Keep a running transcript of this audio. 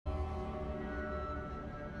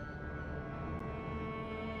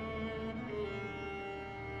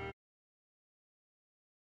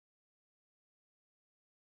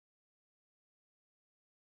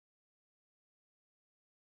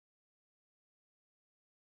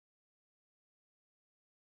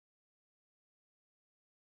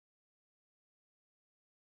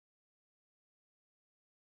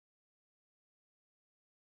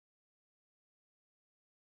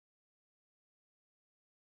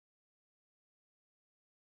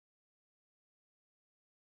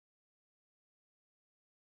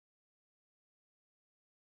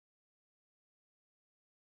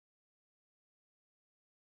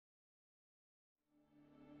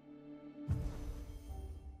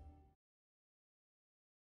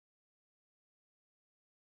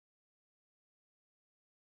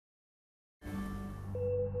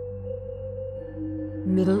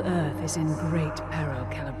Middle-earth is in great peril,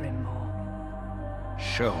 Celebrimbor.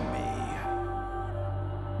 Show me.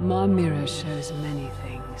 My mirror shows many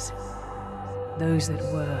things. Those that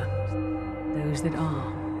were, those that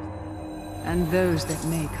are, and those that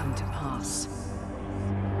may come to pass.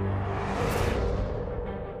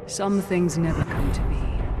 Some things never come to be,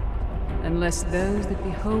 unless those that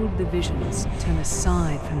behold the visions turn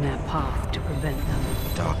aside from their path to prevent them.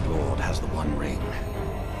 Dark Lord has the One Ring.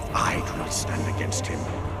 If I do not stand against him,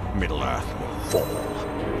 Middle-earth will fall.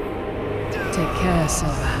 Take care,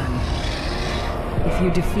 Silverhand. If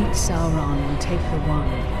you defeat Sauron and take the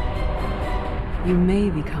One, you may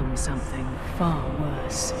become something far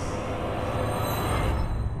worse.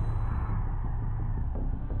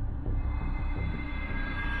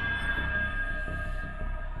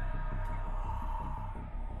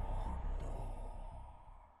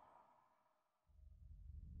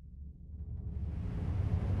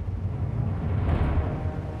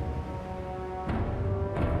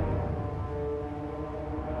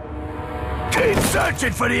 Keep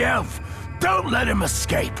searching for the elf! Don't let him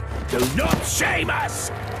escape! Do not shame us!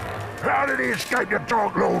 How did he escape the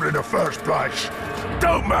Dark Lord in the first place?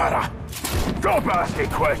 Don't matter! Stop asking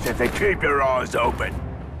questions and keep your eyes open!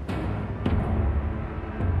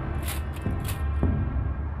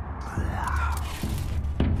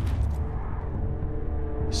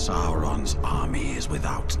 Sauron's army is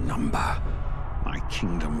without number. My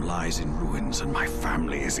kingdom lies in ruins and my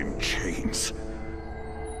family is in chains.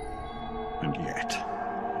 And yet,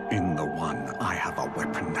 in the One, I have a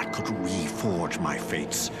weapon that could reforge my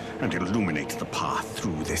fates and illuminate the path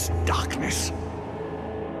through this darkness.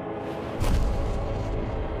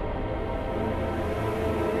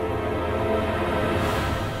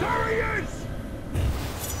 There he is!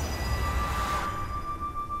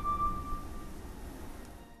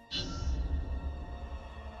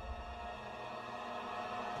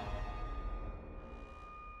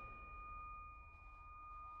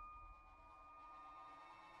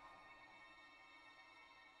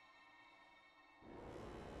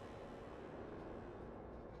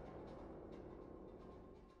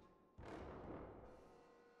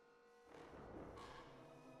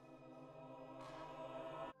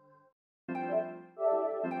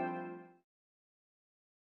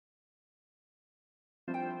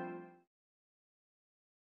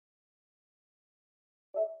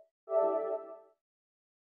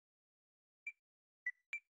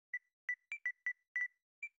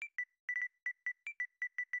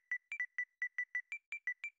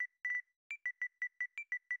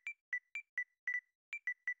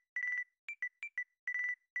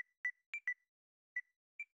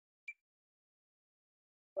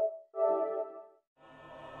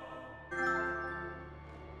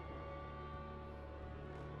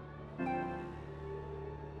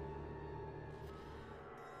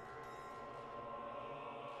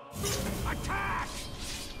 Attack!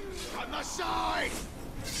 On the side!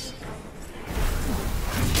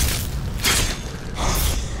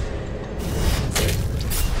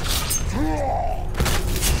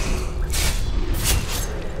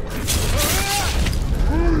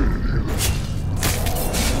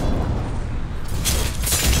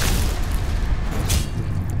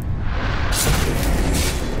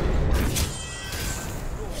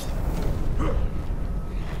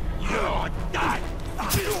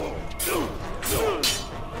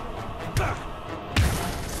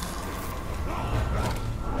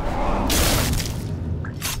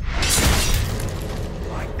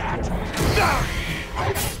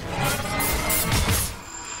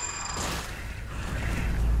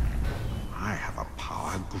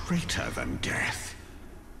 Greater than death.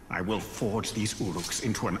 I will forge these Uruks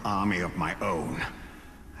into an army of my own.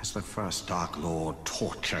 As the first Dark Lord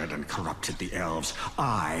tortured and corrupted the elves,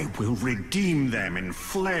 I will redeem them in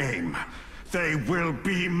flame. They will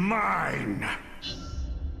be mine!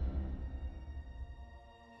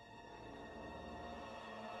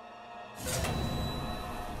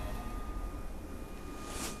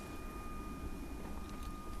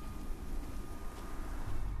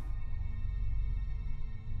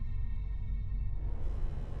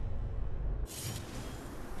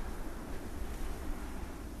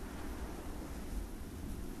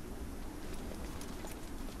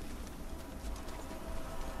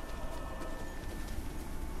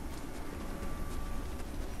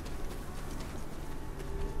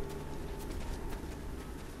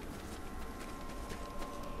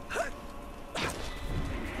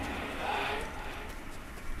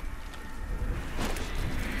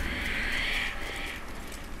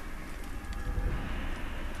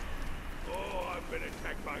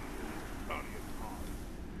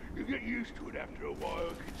 You get used to it after a while,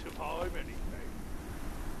 you can survive anything.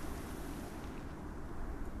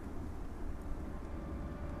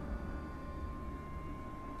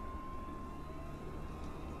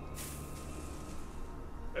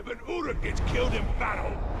 If an Uruk gets killed in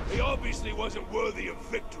battle, he obviously wasn't worthy of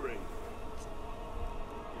victory.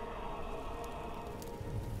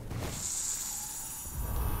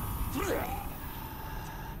 Soon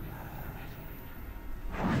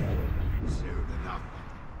enough.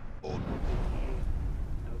 Hope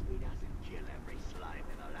he doesn't kill every slave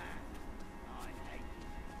in the land. I hate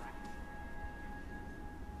these brats.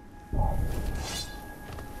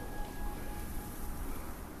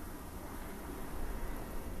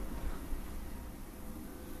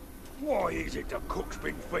 Why is it the cook's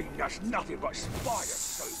been feeding us nothing but spider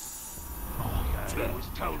soup? I was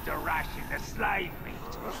told to ration the slave meat.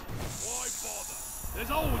 Why bother?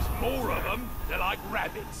 There's always more of them. They're like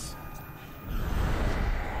rabbits.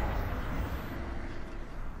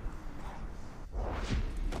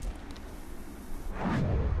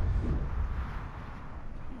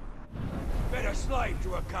 Been a slave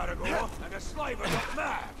to a Caragor, and a slaver got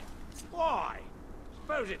mad. Why?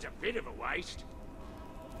 Suppose it's a bit of a waste.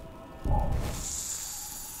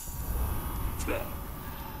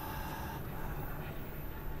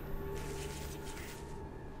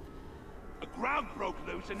 A ground broke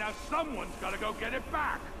loose and now someone's gotta go get it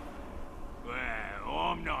back. Well,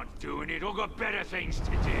 I'm not doing it. I've got better things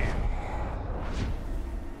to do.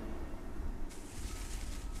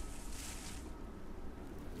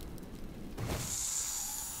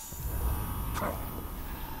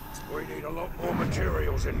 We need a lot more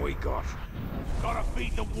materials than we got. Gotta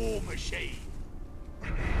feed the war machine.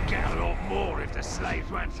 Get a lot more if the slaves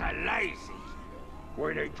weren't so lazy.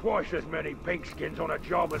 We need twice as many pinkskins on a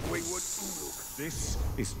job as we would Uruk. This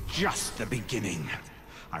is just the beginning.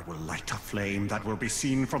 I will light a flame that will be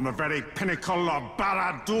seen from the very pinnacle of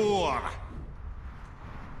Barad-dûr.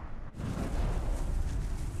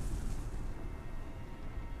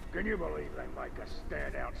 Can you believe they make us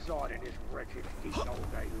stand outside in this wretched heat all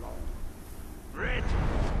day long? Wretched?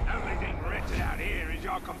 Only thing wretched out here is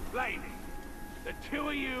your complaining. The two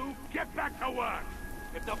of you, get back to work.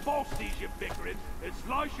 If the boss sees you bickering, he'll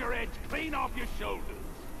slice your heads clean off your shoulders.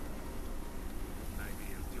 Maybe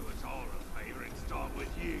he'll do us all a favor and start with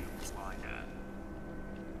you, swiner.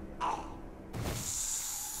 Ah.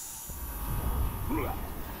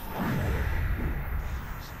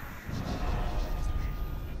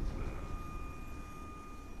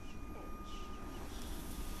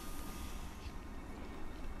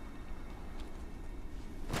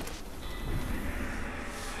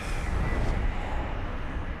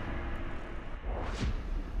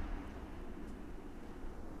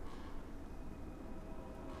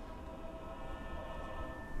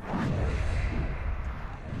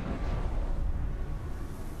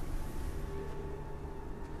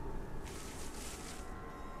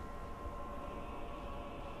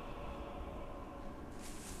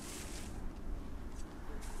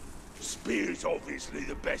 Spear's obviously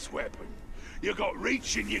the best weapon. You got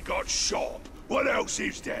reach and you got sharp. What else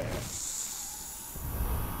is there?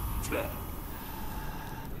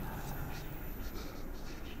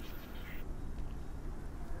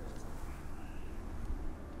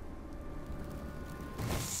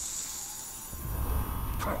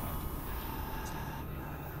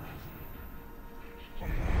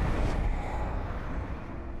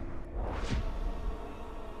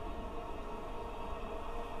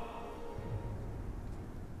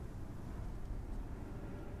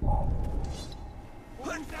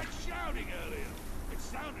 What was that shouting earlier? It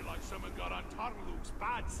sounded like someone got on Tarluk's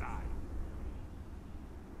bad side.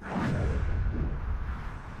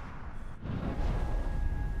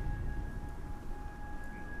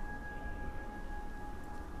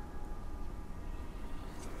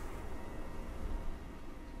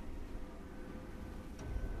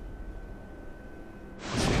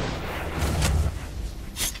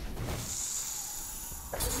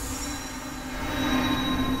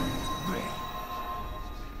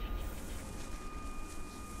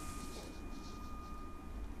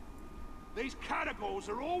 These catacalls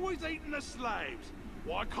are always eating the slaves.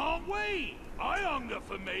 Why can't we? I hunger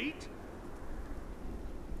for meat.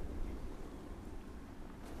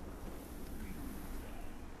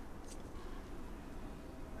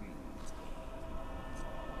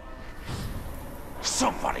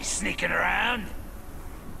 Somebody sneaking around.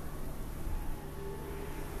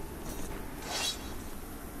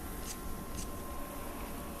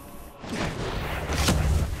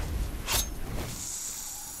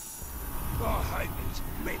 I hate these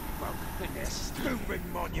men-folk and their stupid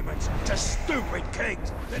monuments to stupid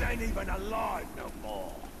kings that ain't even alive no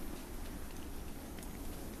more.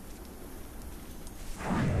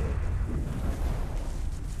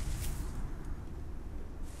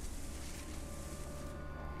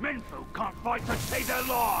 Menfolk can't fight to save their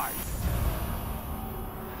lives!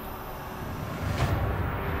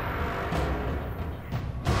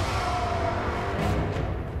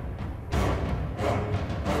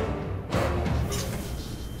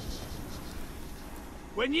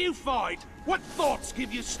 When you fight, what thoughts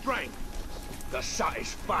give you strength? The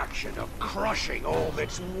satisfaction of crushing all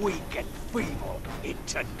that's weak and feeble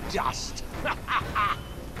into dust.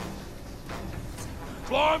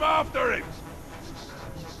 Climb after him!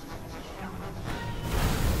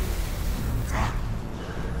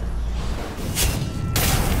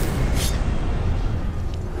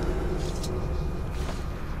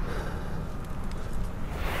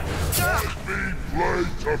 Let me play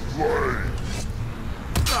to play.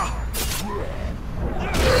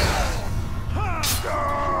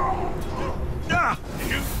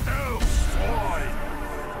 You too, swine!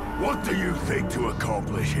 What do you think to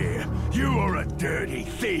accomplish here? You are a dirty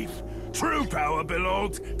thief. True power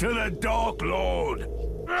belongs to the Dark Lord.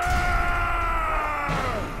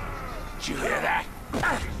 Did you hear that?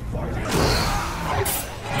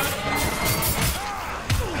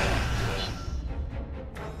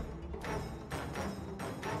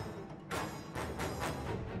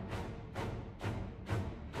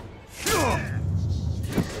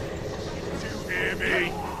 Hear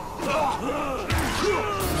me?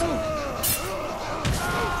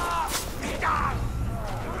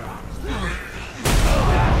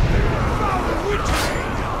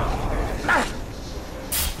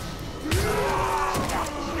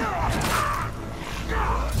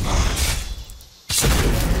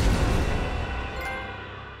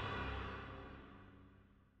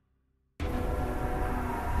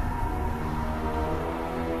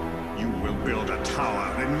 You will build a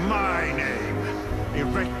tower in my name.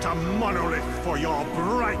 Erect a monolith for your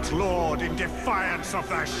bright lord in defiance of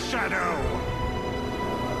the shadow.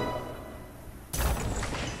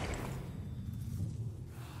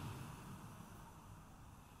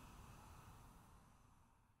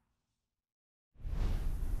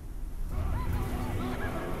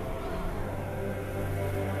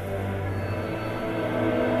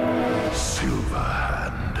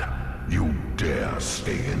 Silverhand, you dare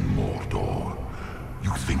stay in Mordor.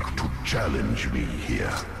 You think to challenge me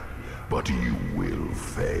here, but you will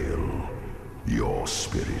fail. Your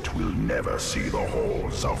spirit will never see the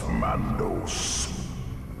halls of Mandos.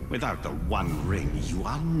 Without the One Ring, you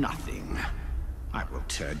are nothing. I will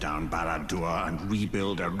tear down Barad-dûr and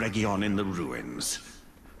rebuild a Region in the ruins.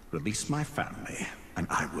 Release my family, and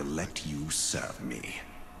I will let you serve me.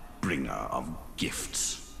 Bringer of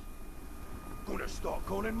gifts. Gonna start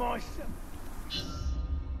calling myself.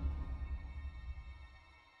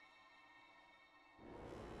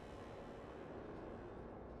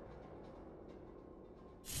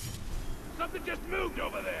 Something just moved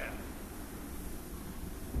over there!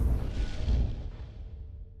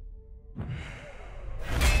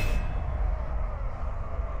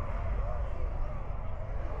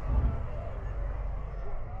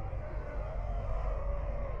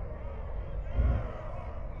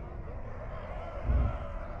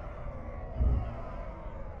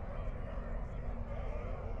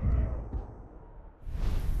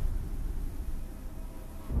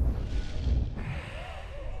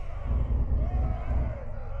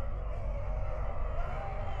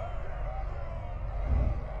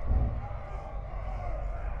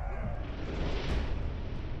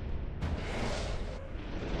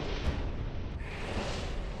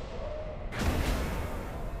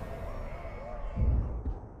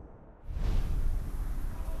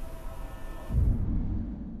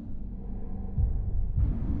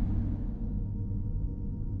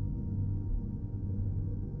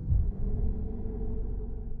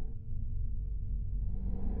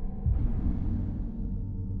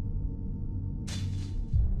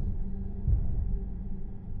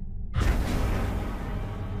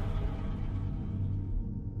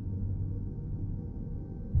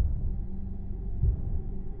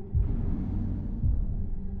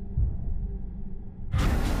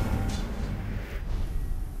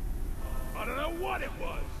 What it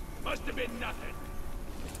was? Must have been nothing.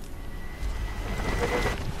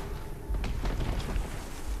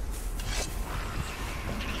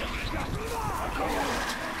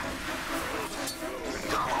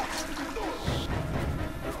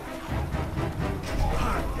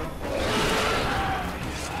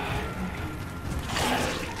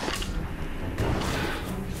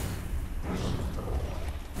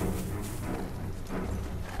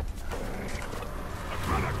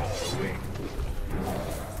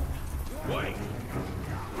 Wait.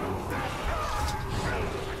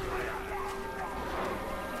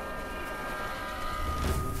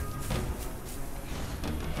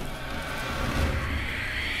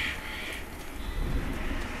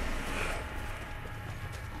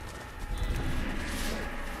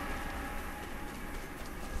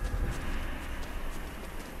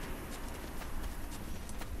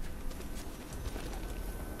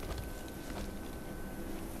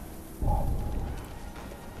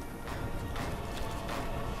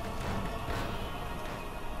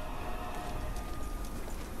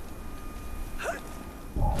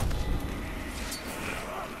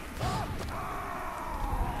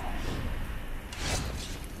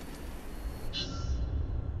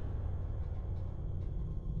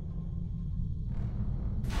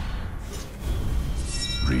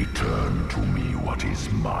 Return to me what is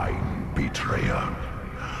mine, betrayer.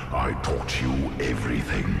 I taught you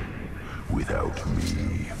everything. Without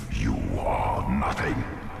me, you are nothing.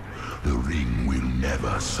 The ring will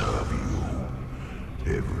never serve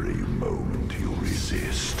you. Every moment you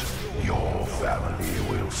resist, your family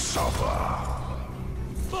will suffer.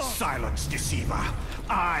 Silence, deceiver!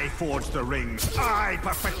 I forged the rings. I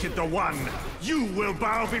perfected the one. You will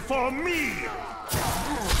bow before me!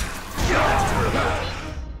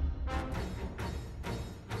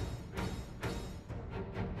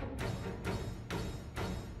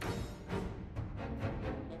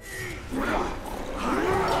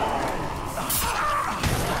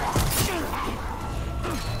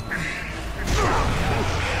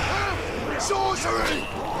 Sorcery!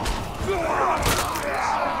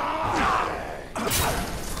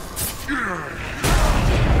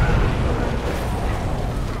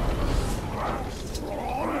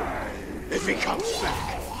 If he comes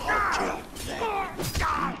back, I'll kill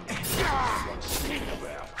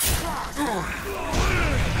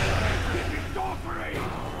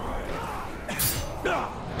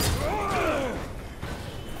him.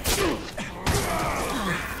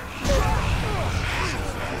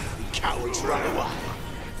 Cowards run away.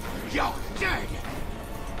 You're dead!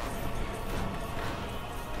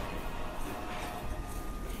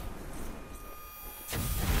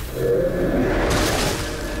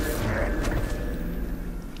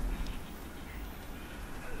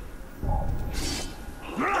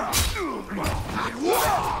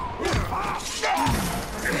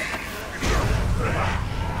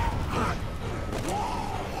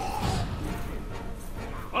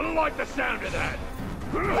 I don't like the sound of that.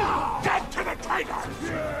 Dead to the traitors!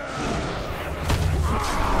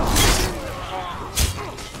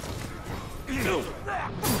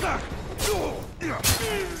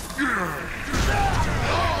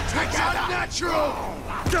 That's unnatural!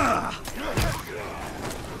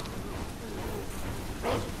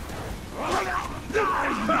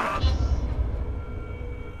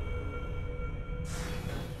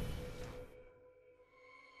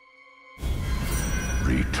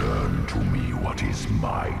 Return to me what is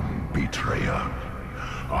mine, betrayer.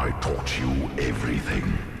 I taught you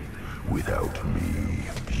everything. Without me,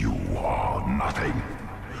 you are nothing.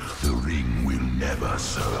 The ring will never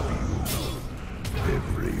serve you.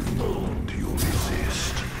 Every moment you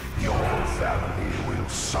resist, your family will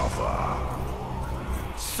suffer.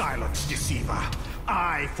 Silence, deceiver!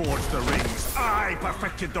 I forged the rings. I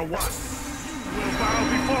perfected the one. You will bow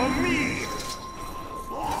before me!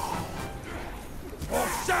 For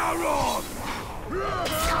Sauron!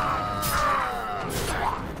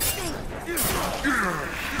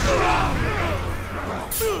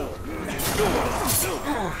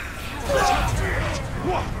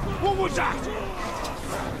 What was that?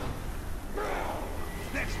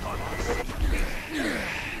 Next time I see you.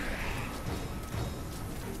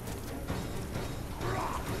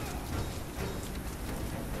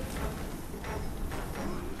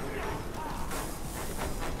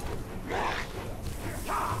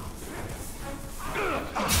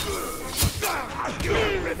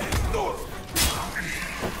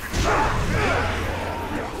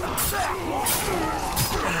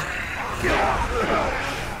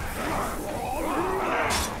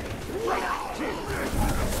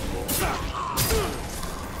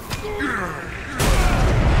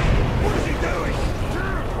 What is he doing?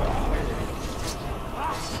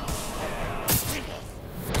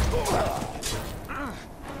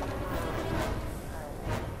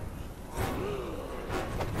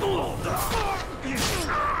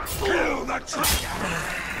 Kill the traitor!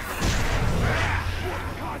 What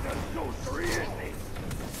kind of sorcery is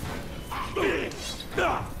this?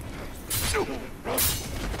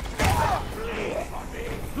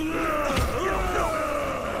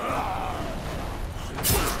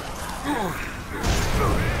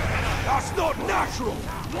 That's not natural!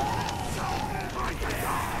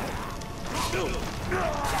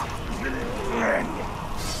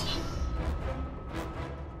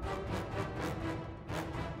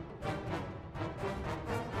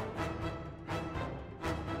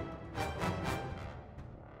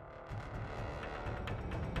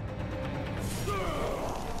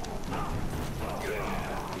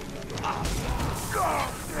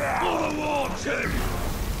 For the war, Jim!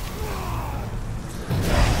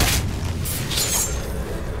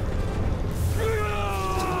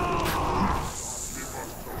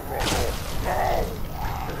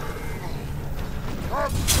 You're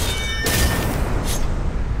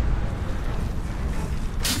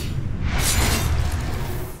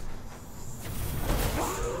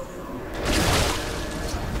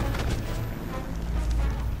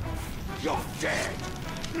dead!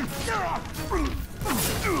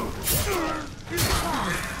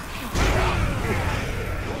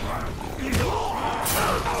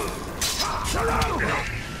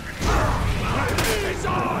 It's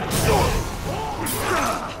on!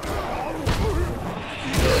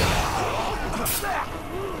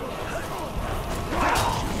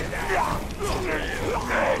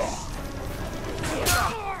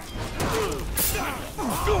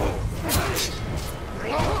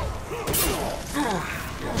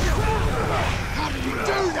 How did you do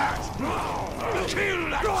that? Kill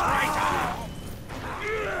that traitor!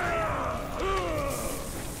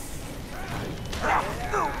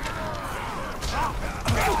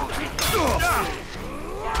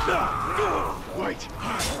 Wait!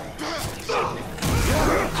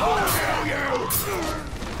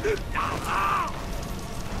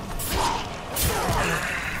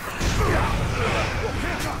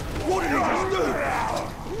 What did he just do?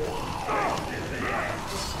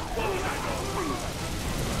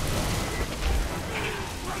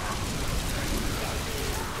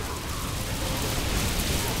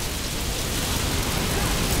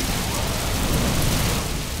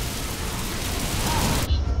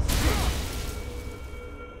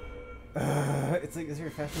 It's like, is there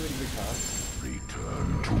a faster way to get caught?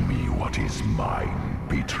 Return to me what is mine,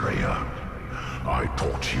 betrayer. I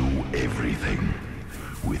taught you everything.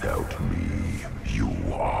 Without me, you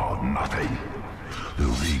are nothing. The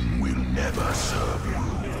ring will never serve you.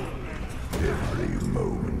 Every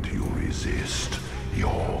moment you resist,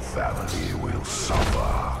 your family will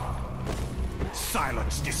suffer.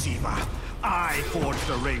 Silence, deceiver! I forged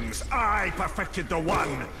the rings! I perfected the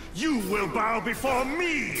one! You will bow before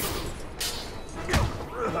me!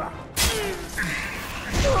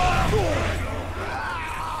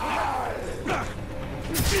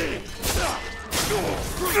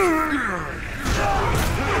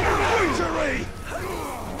 Victory!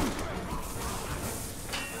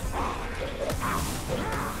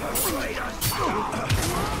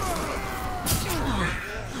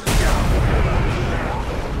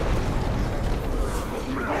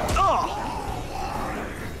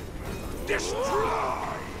 Destroy!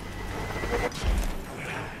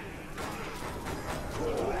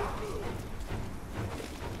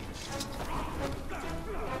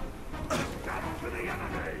 To the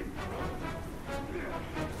enemy!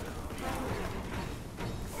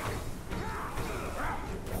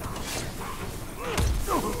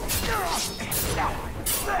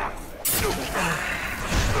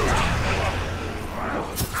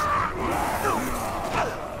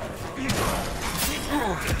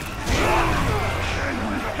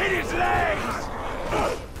 Hit his legs!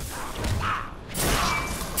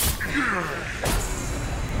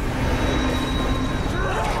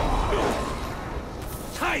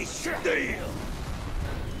 Taste steel!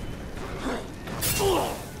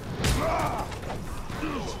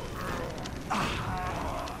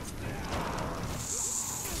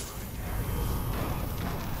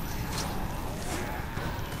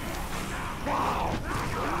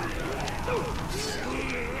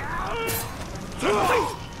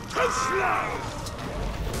 Too slow!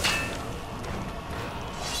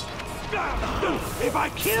 If I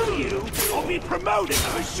kill you, I'll be promoted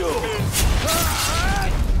for sure!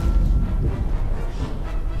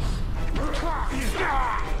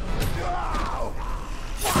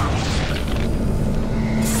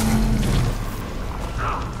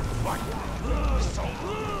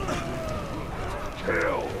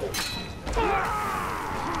 Kill!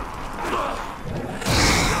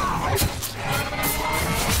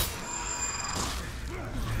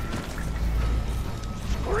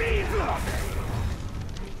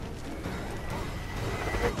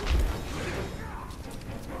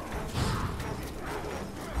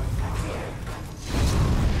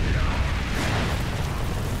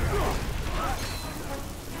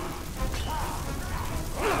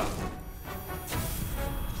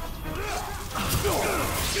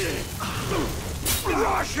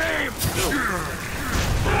 Rush him!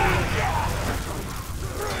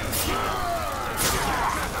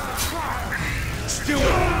 Still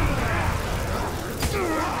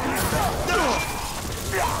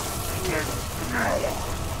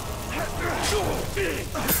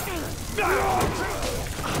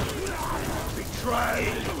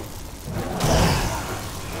betrayed!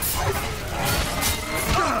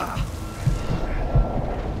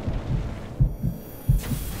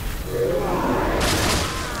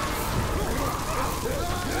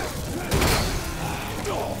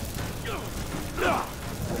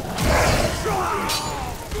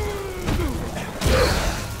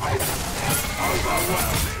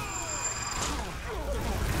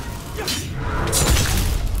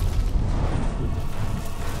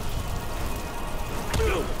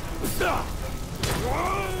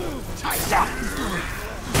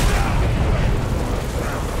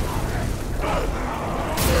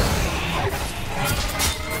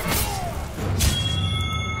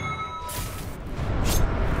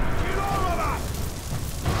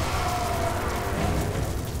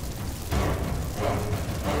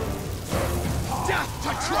 Death to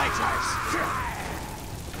traitors!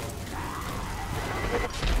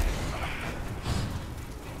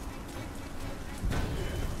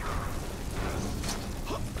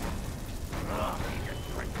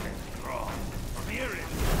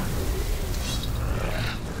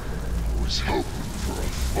 I was hoping for a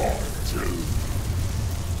fall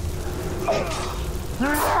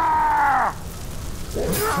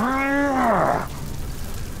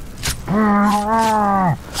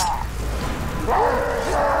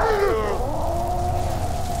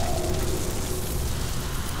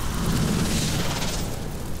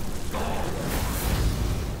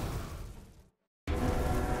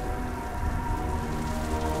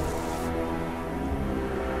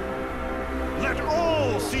Let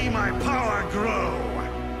all see my power grow!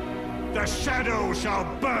 The shadow shall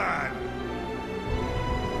burn!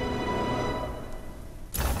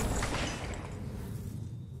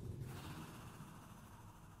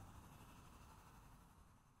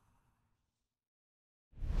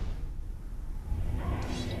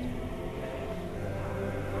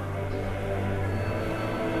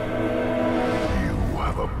 You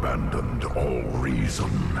have abandoned all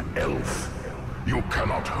reason, elf. You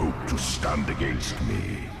cannot hope to stand against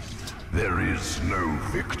me. There is no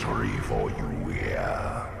victory for you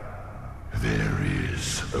here. There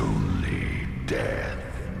is only death.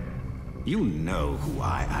 You know who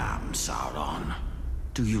I am, Sauron.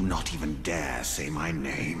 Do you not even dare say my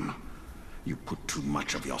name? You put too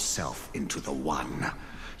much of yourself into the One.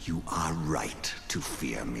 You are right to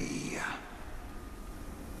fear me.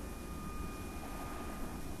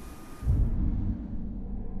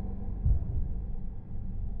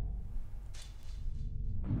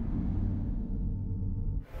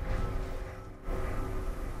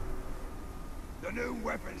 The new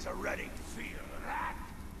weapons are ready. Feel that?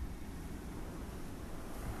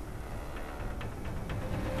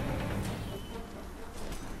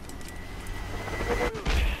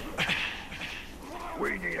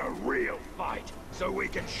 We need a real fight, so we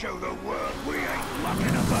can show the world we ain't mucking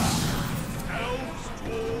about. Elves,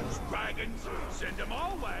 dwarves, dragons, send them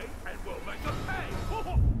our way, and we'll make them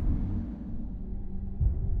pay.